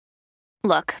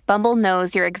Look, Bumble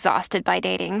knows you're exhausted by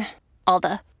dating. All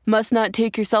the must not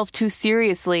take yourself too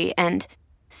seriously and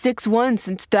 6'1"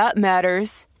 since that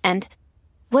matters. And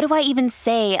what do I even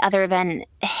say other than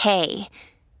hey?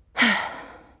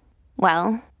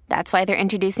 Well, that's why they're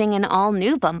introducing an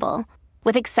all-new Bumble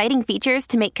with exciting features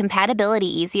to make compatibility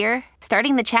easier,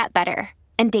 starting the chat better,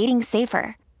 and dating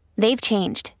safer. They've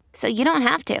changed, so you don't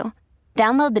have to.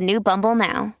 Download the new Bumble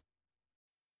now.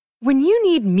 When you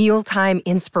need mealtime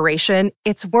inspiration,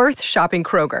 it's worth shopping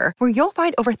Kroger, where you'll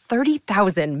find over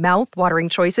 30,000 mouth-watering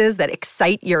choices that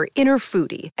excite your inner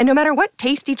foodie. And no matter what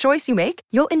tasty choice you make,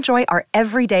 you'll enjoy our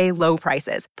everyday low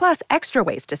prices, plus extra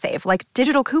ways to save, like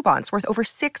digital coupons worth over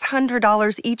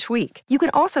 $600 each week. You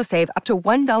can also save up to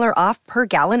 $1 off per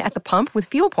gallon at the pump with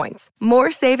fuel points.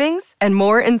 More savings and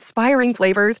more inspiring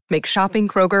flavors make shopping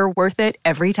Kroger worth it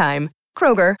every time.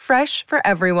 Kroger, fresh for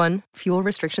everyone. Fuel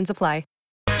restrictions apply.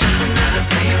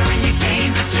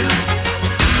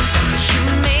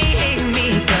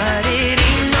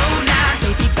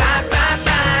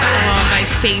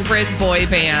 Favorite boy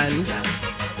band.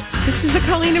 This is the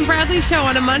Colleen and Bradley Show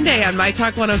on a Monday on My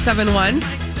Talk 1071.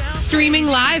 Streaming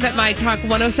live at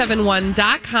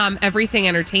MyTalk1071.com. Everything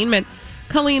Entertainment.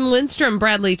 Colleen Lindstrom,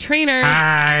 Bradley Trainer.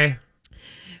 Hi.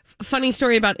 Funny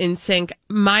story about NSYNC.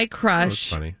 My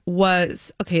crush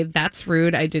was... Okay, that's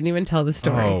rude. I didn't even tell the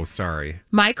story. Oh, sorry.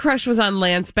 My crush was on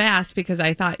Lance Bass because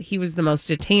I thought he was the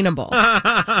most attainable.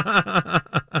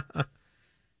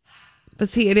 But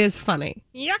see, it is funny.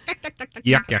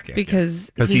 Yuck.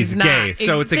 Because he's not gay.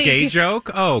 So it's a gay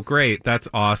joke? Oh, great. That's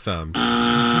awesome.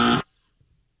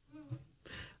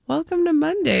 Welcome to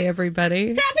Monday, everybody.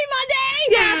 Happy Monday!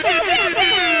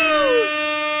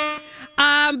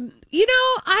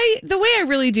 The way I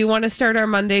really do want to start our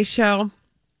Monday show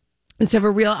is to have a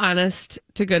real honest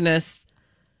to goodness,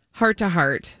 heart to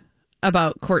heart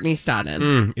about Courtney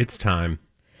Stodden. It's time.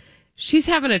 She's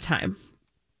having a time.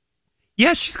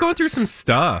 Yeah, she's going through some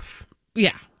stuff.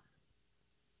 Yeah.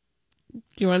 Do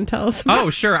you want to tell us? Oh,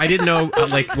 sure. I didn't know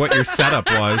what your setup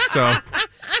was. So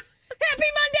Happy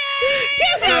Monday!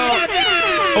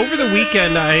 So over the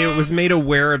weekend, I was made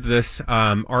aware of this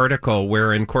article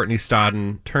wherein Courtney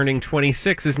Stodden, turning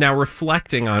 26, is now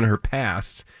reflecting on her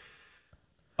past.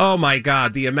 Oh my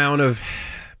God, the amount of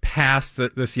past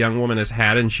that this young woman has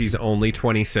had, and she's only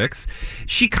 26.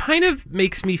 She kind of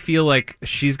makes me feel like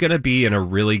she's going to be in a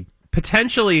really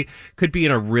potentially could be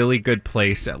in a really good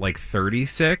place at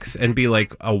 36 and be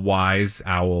like a wise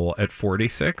owl at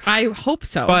 46. I hope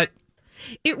so. But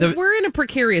we're in a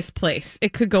precarious place.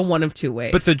 It could go one of two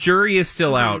ways. But the jury is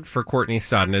still out for Courtney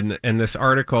Stodden. And this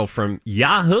article from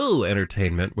Yahoo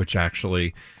Entertainment, which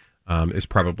actually is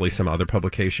probably some other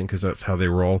publication because that's how they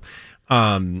roll,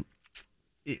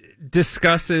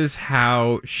 discusses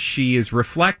how she is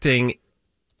reflecting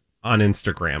on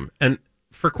Instagram. And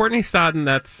for Courtney Stodden,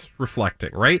 that's reflecting,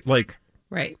 right?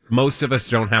 Right. Most of us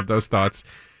don't have those thoughts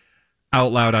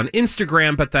out loud on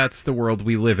Instagram, but that's the world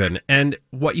we live in. And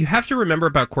what you have to remember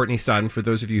about Courtney Stodden, for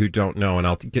those of you who don't know, and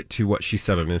I'll get to what she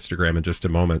said on Instagram in just a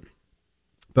moment,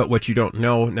 but what you don't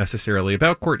know necessarily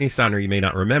about Courtney Stodden, or you may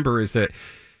not remember, is that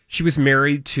she was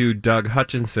married to Doug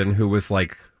Hutchinson, who was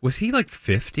he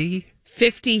 50?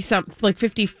 50-something,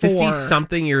 54.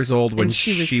 50-something years old when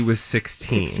she was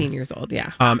 16. 16 years old,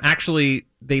 yeah. Actually,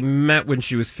 they met when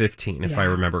she was 15, if I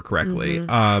remember correctly.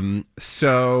 Mm-hmm.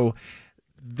 So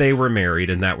they were married,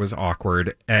 and that was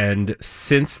awkward. And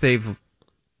since they've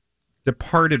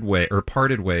parted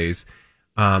ways,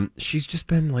 she's just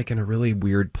been in a really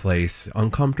weird place,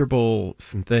 uncomfortable,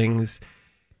 some things.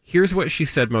 Here's what she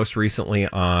said most recently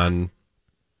on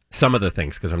some of the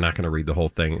things, because I'm not going to read the whole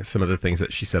thing, some of the things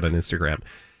that she said on Instagram.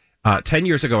 10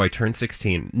 years ago, I turned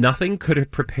 16. Nothing could have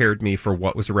prepared me for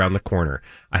what was around the corner.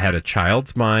 I had a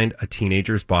child's mind, a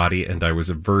teenager's body, and I was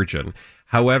a virgin.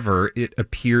 However, it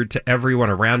appeared to everyone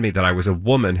around me that I was a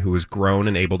woman who was grown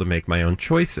and able to make my own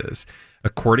choices.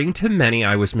 According to many,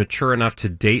 I was mature enough to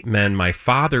date men my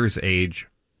father's age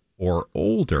or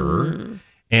older,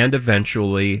 and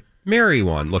eventually marry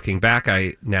one. Looking back,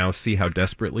 I now see how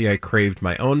desperately I craved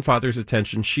my own father's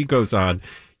attention. She goes on.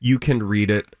 You can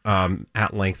read it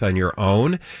at length on your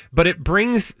own. But it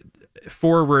brings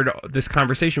forward this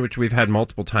conversation, which we've had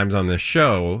multiple times on this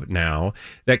show now,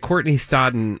 that Courtney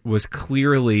Stodden was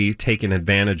clearly taken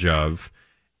advantage of.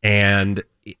 And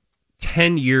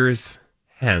 10 years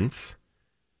hence,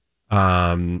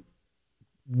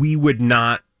 we would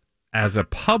not, as a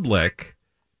public,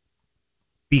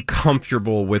 be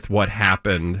comfortable with what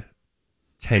happened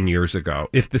 10 years ago.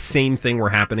 If the same thing were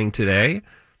happening today,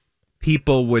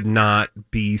 people would not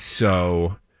be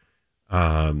so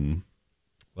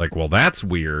like, well, that's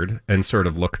weird, and sort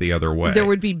of look the other way. There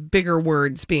would be bigger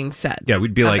words being said. Yeah,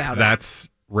 we'd be like, about it. that's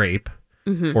rape,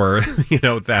 or,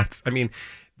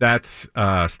 that's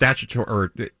statutory,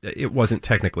 or it wasn't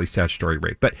technically statutory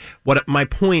rape. But what my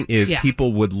point is,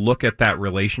 people would look at that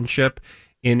relationship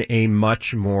in a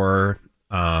much more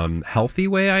healthy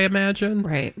way, I imagine.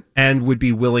 Right. And would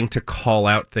be willing to call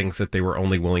out things that they were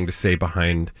only willing to say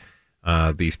behind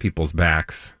these people's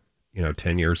backs,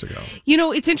 10 years ago.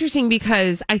 It's interesting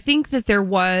because I think that there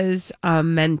was a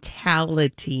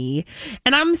mentality,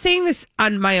 and I'm saying this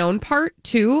on my own part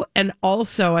too. And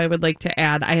also I would like to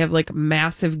add, I have like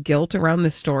massive guilt around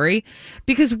this story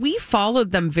because we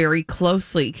followed them very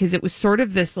closely because it was sort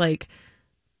of this like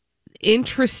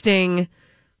interesting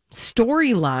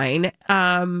storyline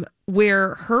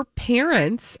where her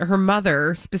parents, or her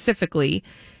mother specifically,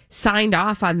 signed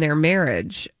off on their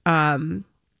marriage.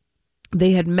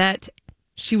 They had met,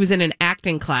 she was in an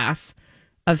acting class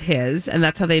of his, and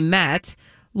that's how they met,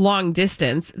 long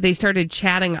distance. They started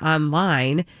chatting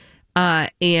online,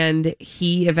 and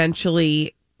he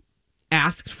eventually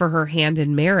asked for her hand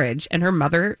in marriage, and her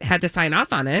mother had to sign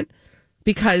off on it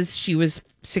because she was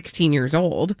 16 years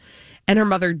old, and her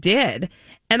mother did.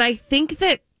 And I think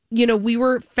that, we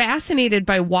were fascinated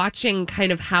by watching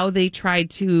kind of how they tried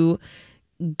to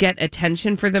get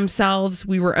attention for themselves.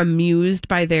 We were amused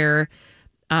by their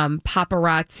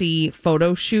paparazzi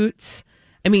photo shoots.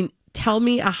 I mean, tell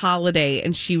me a holiday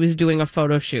and she was doing a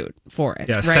photo shoot for it.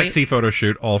 Yeah, right? Sexy photo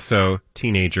shoot. Also,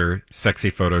 teenager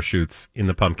sexy photo shoots in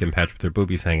the pumpkin patch with their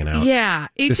boobies hanging out. Yeah.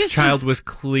 This child was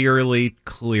clearly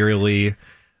crying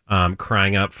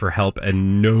out for help,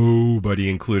 and nobody,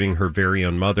 including her very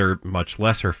own mother, much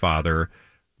less her father,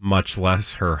 much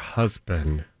less her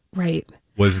husband, right,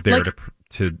 was there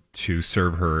to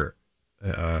serve her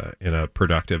in a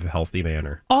productive, healthy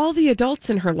manner. All the adults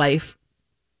in her life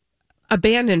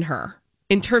abandoned her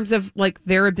in terms of like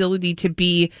their ability to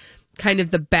be kind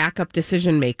of the backup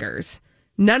decision makers.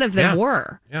 None of them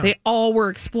were. Yeah. They all were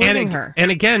exploiting her.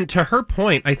 And again, to her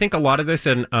point, I think a lot of this,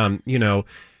 and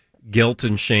guilt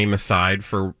and shame aside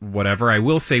for whatever, I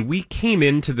will say we came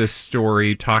into this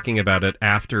story talking about it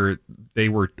after they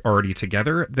were already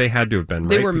together. They had to have been,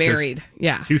 right? They were married.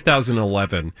 Yeah.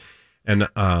 2011. And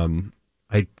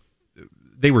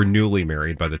they were newly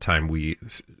married by the time we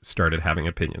started having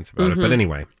opinions about it. But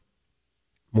anyway,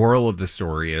 moral of the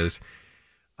story is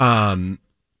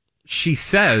she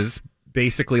says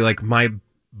basically, like, my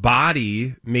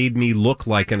body made me look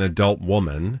like an adult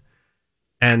woman.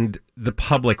 And the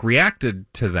public reacted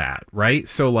to that, right?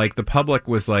 So, like, the public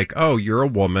was like, oh, you're a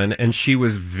woman. And she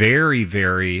was very,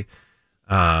 very,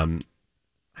 I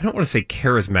don't want to say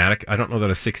charismatic. I don't know that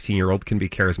a 16-year-old can be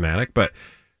charismatic, but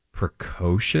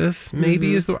precocious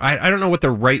maybe is the... I don't know what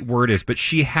the right word is, but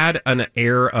she had an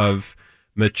air of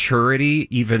maturity,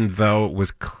 even though it was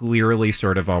clearly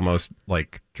sort of almost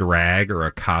like drag or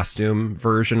a costume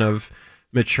version of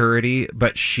maturity,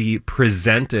 but she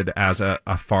presented as a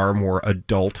far more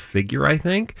adult figure, I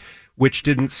think, which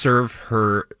didn't serve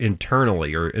her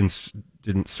internally or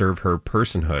didn't serve her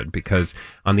personhood, because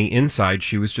on the inside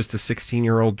she was just a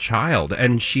 16-year-old child,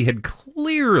 and she has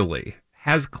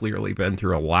clearly been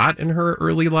through a lot in her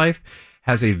early life,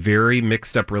 has a very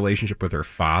mixed up relationship with her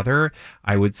father.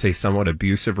 I would say somewhat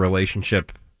abusive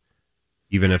relationship,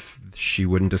 even if she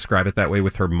wouldn't describe it that way,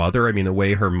 with her mother. I mean, the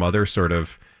way her mother sort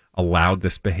of allowed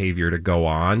this behavior to go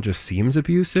on just seems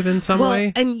abusive in some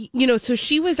way. And, so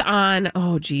she was on,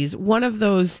 one of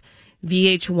those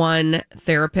VH1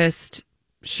 therapist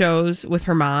shows with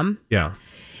her mom. Yeah.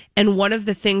 And one of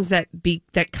the things that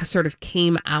sort of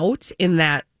came out in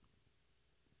that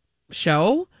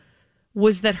show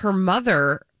was that her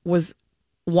mother was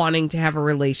wanting to have a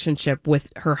relationship with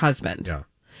her husband. Yeah.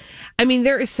 I mean,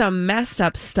 there is some messed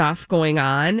up stuff going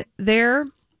on there.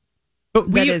 But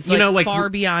that is far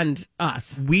beyond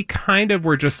us. We kind of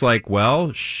were just like,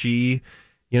 well, she,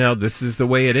 this is the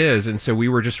way it is. And so we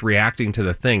were just reacting to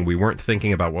the thing. We weren't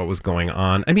thinking about what was going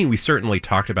on. I mean, we certainly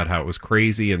talked about how it was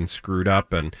crazy and screwed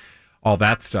up and all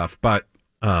that stuff. But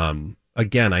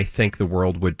again, I think the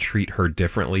world would treat her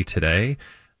differently today.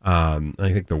 I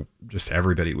think just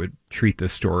everybody would treat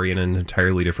this story in an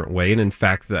entirely different way. And in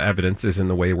fact, the evidence is in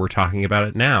the way we're talking about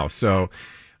it now. So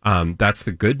that's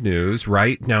the good news,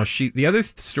 right? Now, the other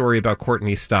story about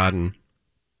Courtney Stodden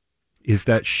is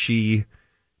that she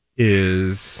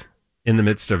is in the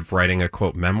midst of writing a,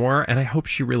 quote, memoir. And I hope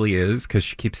she really is, because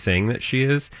she keeps saying that she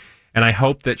is. And I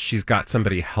hope that she's got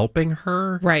somebody helping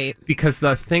her. Right. Because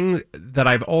the thing that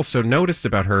I've also noticed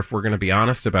about her, if we're going to be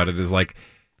honest about it, is like,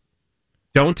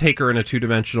 don't take her in a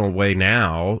two-dimensional way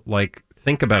now. Like,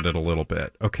 think about it a little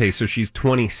bit. Okay, so she's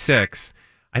 26.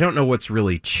 I don't know what's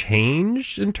really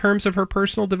changed in terms of her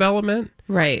personal development.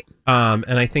 Right.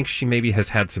 And I think she maybe has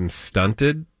had some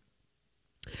stunted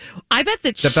I bet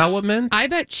that development. I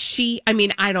bet she. I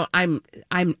mean,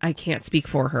 I can't speak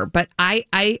for her, but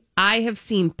I have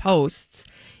seen posts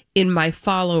in my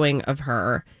following of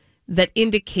her that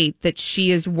indicate that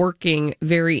she is working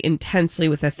very intensely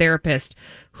with a therapist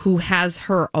who has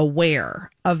her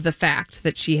aware of the fact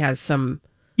that she has some.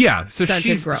 Yeah, so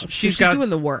she's growth. She's doing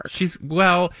the work.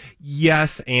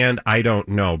 Yes, and I don't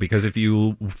know, because if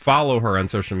you follow her on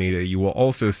social media, you will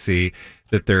also see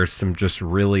that there's some just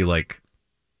really like.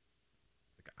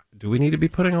 Do we need to be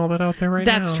putting all that out there right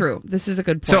now? That's true. This is a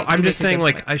good point. So I'm just saying,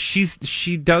 like,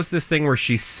 she does this thing where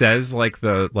she says like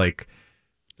the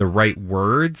right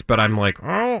words, but I'm like,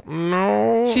 oh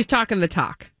no, she's talking the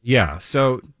talk. Yeah,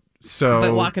 so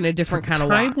but walking a different kind of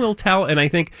walk. Time will tell, and I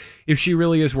think if she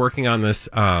really is working on this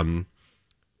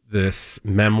this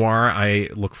memoir, I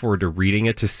look forward to reading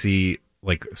it to see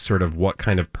like sort of what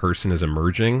kind of person is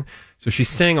emerging. So she's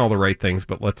saying all the right things,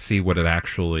 but let's see what it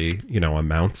actually,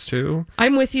 amounts to.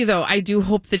 I'm with you though. I do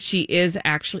hope that she is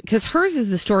actually, because hers is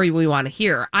the story we want to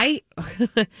hear. I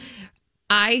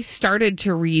started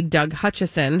to read Doug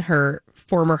Hutchison, her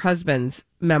former husband's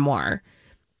memoir,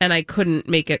 and I couldn't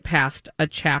make it past a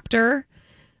chapter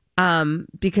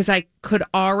because I could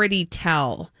already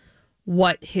tell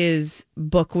what his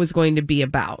book was going to be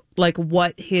about, like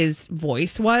what his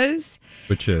voice was.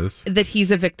 Which is? That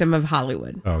he's a victim of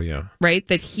Hollywood. Oh, yeah. Right?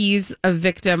 That he's a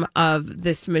victim of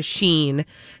this machine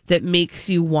that makes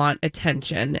you want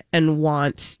attention and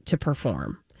want to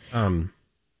perform.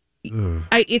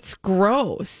 It's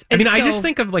gross. I mean, I just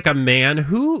think of like a man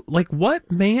who, like,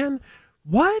 what man?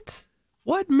 What?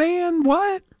 What man?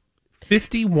 What?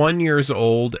 51 years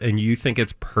old, and you think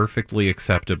it's perfectly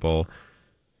acceptable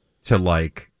to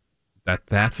like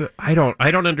I don't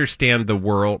understand the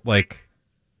world. Like,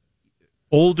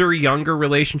 older, younger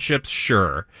relationships,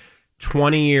 sure.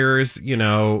 20 years,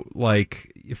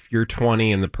 like if you're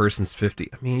 20 and the person's 50,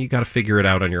 I mean, you got to figure it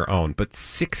out on your own. But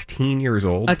 16 years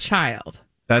old, a child.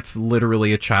 That's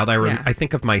literally a child. I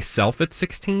think of myself at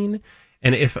 16,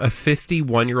 and if a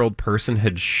 51-year-old person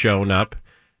had shown up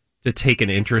to take an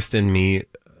interest in me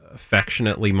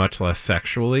affectionately, much less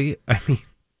sexually, I mean,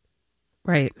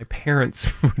 right, my parents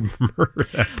would murder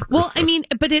that person. Well, I mean,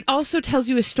 but it also tells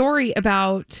you a story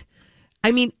about,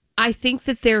 I mean, I think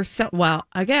that there's, well,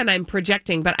 again, I'm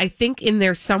projecting, but I think in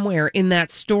there somewhere in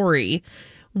that story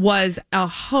was a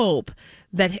hope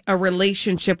that a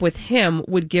relationship with him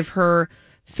would give her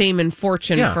fame and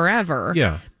fortune forever.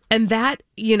 Yeah. And that,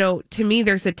 to me,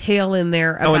 there's a tale in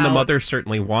there about... Oh, and the mother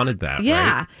certainly wanted that,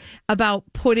 yeah, right? About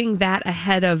putting that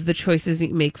ahead of the choices that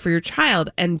you make for your child.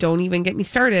 And don't even get me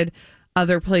started,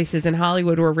 other places in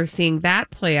Hollywood where we're seeing that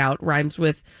play out rhymes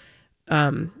with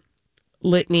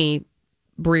Litany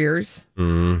Breers.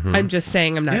 Mm-hmm. I'm just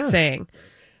saying, I'm not saying.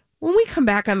 When we come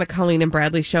back on the Colleen and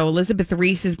Bradley Show, Elizabeth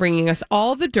Reese is bringing us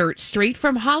all the dirt straight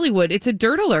from Hollywood. It's a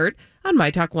dirt alert on My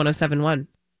Talk 107.1.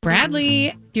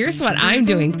 Bradley, here's what I'm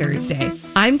doing Thursday.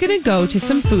 I'm going to go to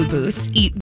some food booths, eat